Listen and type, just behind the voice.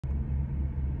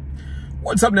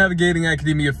What's up, Navigating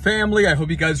Academia family? I hope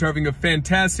you guys are having a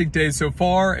fantastic day so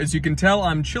far. As you can tell,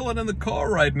 I'm chilling in the car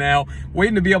right now,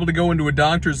 waiting to be able to go into a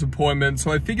doctor's appointment.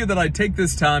 So I figured that I'd take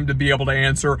this time to be able to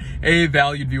answer a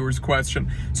valued viewer's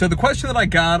question. So the question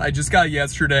that I just got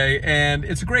yesterday, and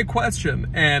it's a great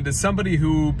question. And as somebody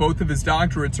who both of his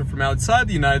doctorates are from outside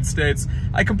the United States,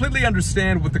 I completely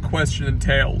understand what the question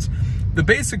entails. The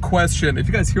basic question, if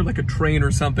you guys hear like a train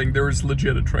or something, there is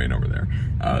legit a train over there,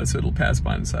 so it'll pass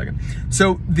by in a second.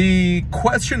 So the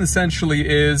question essentially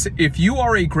is, if you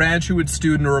are a graduate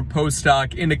student or a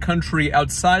postdoc in a country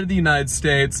outside of the United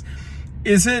States,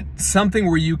 is it something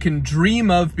where you can dream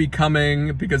of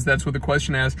becoming, because that's what the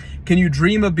question asks, can you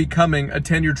dream of becoming a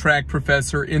tenure track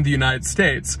professor in the United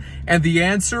States? And the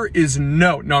answer is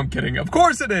no. No, I'm kidding. Of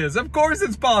course it is. Of course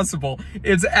it's possible.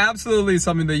 It's absolutely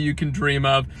something that you can dream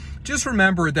of. Just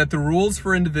remember that the rules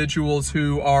for individuals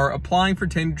who are applying for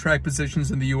tenure track positions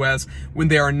in the U.S. when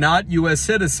they are not U.S.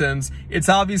 citizens, it's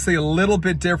obviously a little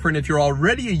bit different if you're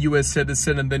already a U.S.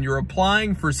 citizen and then you're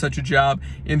applying for such a job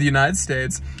in the United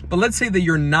States. But let's say that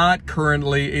you're not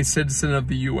currently a citizen of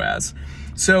the U.S.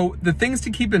 So the things to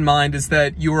keep in mind is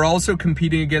that you are also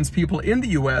competing against people in the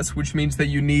U.S., which means that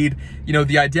you need,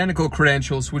 the identical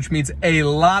credentials, which means a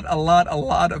lot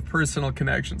of personal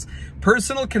connections.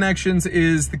 Personal connections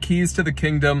is the keys to the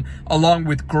kingdom, along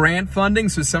with grant funding,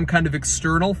 so some kind of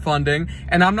external funding.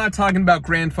 And I'm not talking about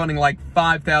grant funding like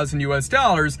 $5,000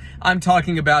 US. I'm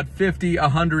talking about 50,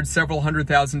 100, several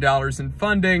 $100,000 in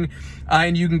funding.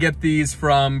 And you can get these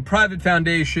from private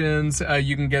foundations.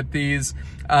 You can get these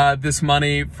this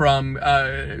money from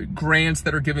grants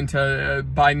that are given to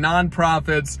by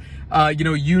nonprofits.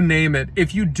 You name it.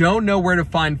 If you don't know where to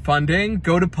find funding,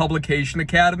 go to Publication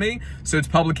Academy. So it's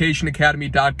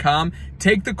publicationacademy.com.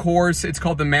 Take the course. It's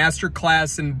called the Master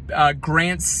Class in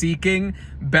Grant Seeking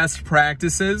Best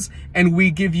Practices. And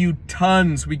we give you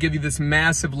tons. We give you this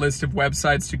massive list of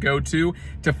websites to go to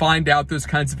find out those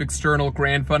kinds of external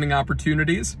grant funding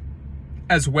opportunities,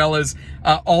 as well as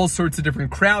all sorts of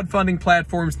different crowdfunding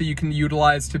platforms that you can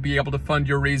utilize to be able to fund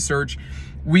your research.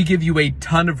 We give you a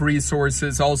ton of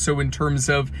resources also in terms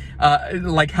of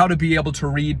like how to be able to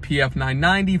read PF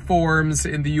 990 forms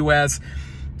in the US.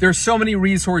 There's so many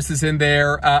resources in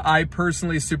there. I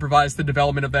personally supervise the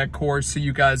development of that course, so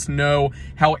you guys know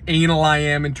how anal I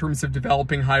am in terms of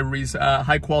developing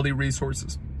high quality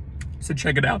resources. So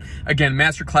check it out. Again,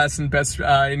 masterclass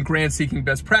in grant seeking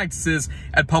best practices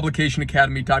at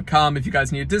publicationacademy.com. If you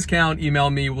guys need a discount, email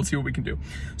me. We'll see what we can do.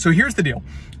 So here's the deal.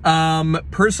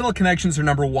 Personal connections are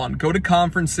number one. Go to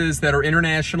conferences that are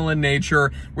international in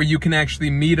nature, where you can actually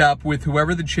meet up with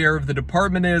whoever the chair of the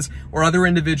department is or other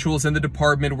individuals in the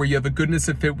department where you have a goodness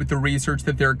of fit with the research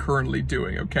that they're currently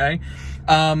doing, okay?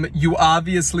 You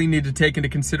obviously need to take into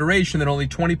consideration that only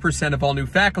 20% of all new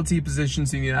faculty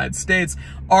positions in the United States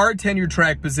are tenure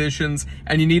track positions,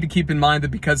 and you need to keep in mind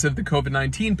that because of the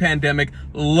COVID-19 pandemic,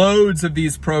 loads of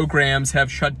these programs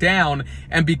have shut down,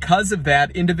 and because of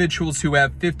that, individuals who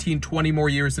have 15, 20 more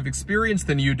years of experience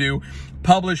than you do,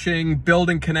 publishing,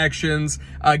 building connections,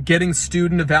 getting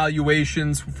student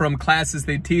evaluations from classes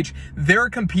they teach, they're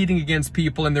competing against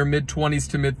people in their mid-20s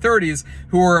to mid-30s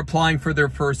who are applying for their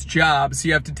first job. So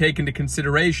you have to take into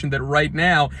consideration that right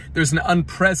now there's an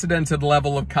unprecedented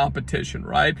level of competition,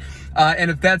 right?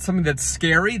 And if that's something that's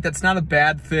scary, that's not a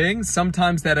bad thing.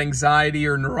 Sometimes that anxiety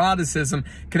or neuroticism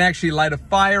can actually light a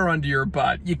fire under your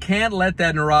butt. You can't let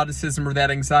that neuroticism or that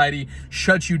anxiety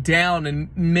shut you down and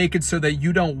make it so that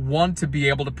you don't want to be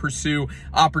able to pursue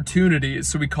opportunities.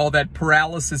 So we call that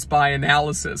paralysis by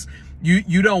analysis.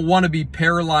 You don't want to be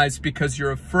paralyzed because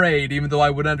you're afraid, even though I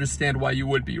would understand why you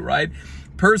would be, right?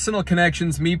 Personal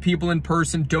connections, meet people in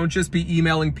person. Don't just be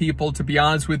emailing people. To be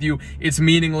honest with you, it's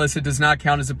meaningless. It does not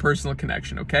count as a personal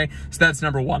connection, okay? So that's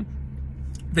number one.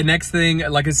 The next thing,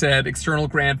 like I said, external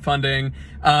grant funding,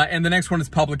 and the next one is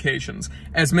publications.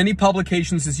 As many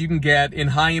publications as you can get in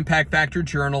high impact factor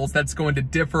journals. That's going to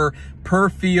differ per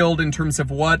field in terms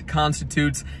of what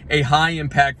constitutes a high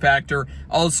impact factor.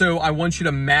 Also, I want you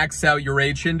to max out your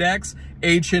H-index.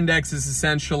 H-index is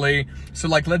essentially, so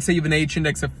like let's say you have an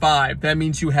H-index of 5. That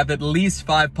means you have at least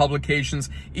 5 publications,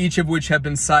 each of which have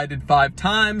been cited 5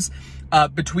 times.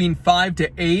 Between 5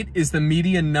 to 8 is the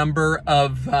median number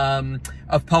of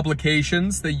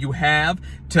publications that you have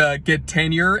to get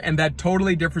tenure, and that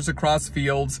totally differs across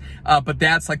fields, but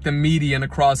that's like the median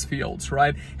across fields,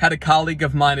 right? Had a colleague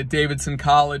of mine at Davidson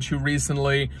College who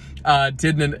recently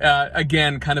did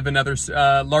again kind of another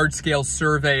large-scale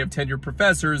survey of tenure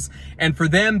professors, and for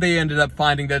them they ended up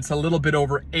finding that it's a little bit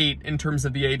over 8 in terms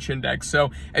of the H-index.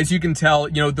 So as you can tell,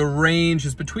 the range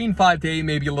is between 5 to 8,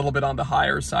 maybe a little bit on the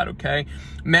higher side, okay? okay?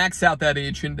 Max out that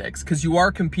age index because you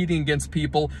are competing against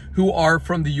people who are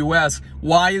from the US.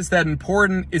 Why is that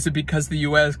important? Is it because the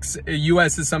US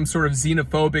is some sort of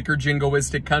xenophobic or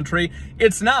jingoistic country?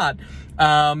 It's not.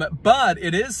 But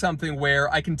it is something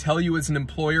where I can tell you as an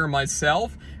employer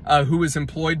myself, who has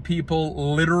employed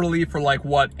people literally for like,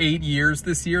 what, 8 years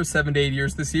this year, 7 to 8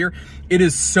 years this year. It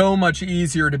is so much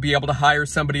easier to be able to hire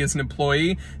somebody as an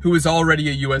employee who is already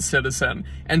a US citizen.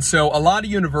 And so a lot of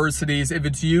universities, if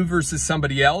it's you versus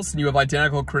somebody else and you have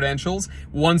identical credentials,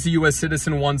 one's a US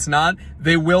citizen, one's not,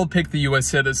 they will pick the US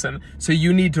citizen. So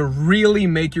you need to really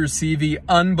make your CV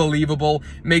unbelievable.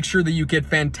 Make sure that you get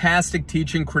fantastic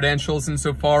teaching credentials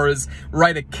insofar as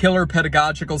write a killer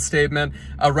pedagogical statement,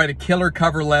 write a killer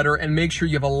cover letter, and make sure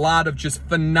you have a lot of just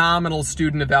phenomenal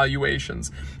student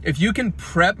evaluations. If you can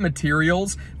prep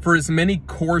materials for as many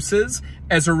courses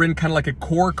as are in kind of like a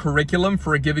core curriculum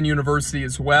for a given university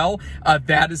as well,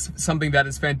 that is something that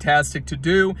is fantastic to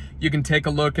do. You can take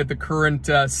a look at the current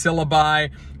syllabi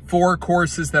for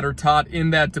courses that are taught in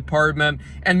that department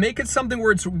and make it something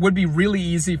where it would be really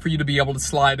easy for you to be able to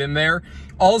slide in there.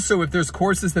 Also, if there's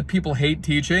courses that people hate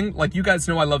teaching, like you guys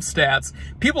know I love stats,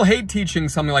 people hate teaching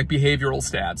something like behavioral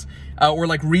stats or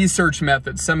like research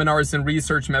methods, seminars and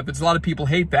research methods. A lot of people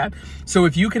hate that. So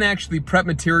if you can actually prep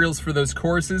materials for those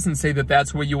courses and say that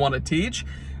that's what you want to teach,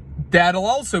 that'll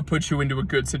also put you into a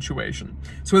good situation.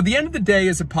 So at the end of the day,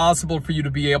 is it possible for you to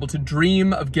be able to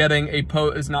dream of getting a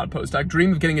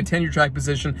dream of getting a tenure track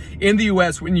position in the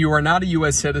US when you are not a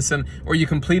US citizen or you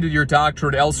completed your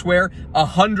doctorate elsewhere?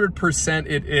 100%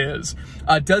 it is.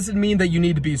 Does it mean that you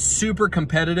need to be super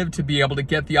competitive to be able to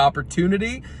get the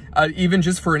opportunity, even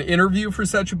just for an interview for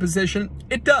such a position?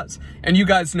 It does. And you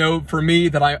guys know for me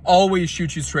that I always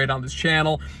shoot you straight on this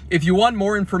channel. If you want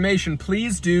more information,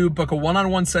 please do book a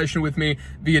one-on-one session with me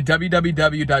via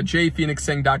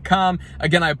www.jphoenixsingh.com.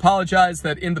 Again, I apologize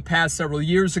that in the past several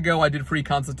years ago, I did free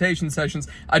consultation sessions.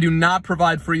 I do not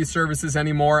provide free services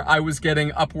anymore. I was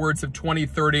getting upwards of 20,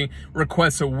 30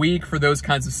 requests a week for those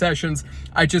kinds of sessions.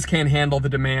 I just can't handle the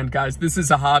demand, guys. This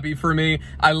is a hobby for me.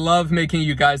 I love making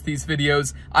you guys these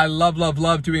videos. I love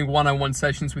doing one-on-one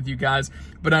sessions with you guys,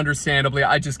 but understandably,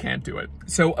 I just can't do it.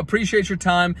 So appreciate your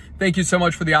time. Thank you so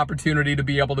much for the opportunity to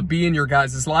be able to be in your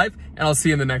guys' life, and I'll see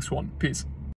you in the next one. Peace.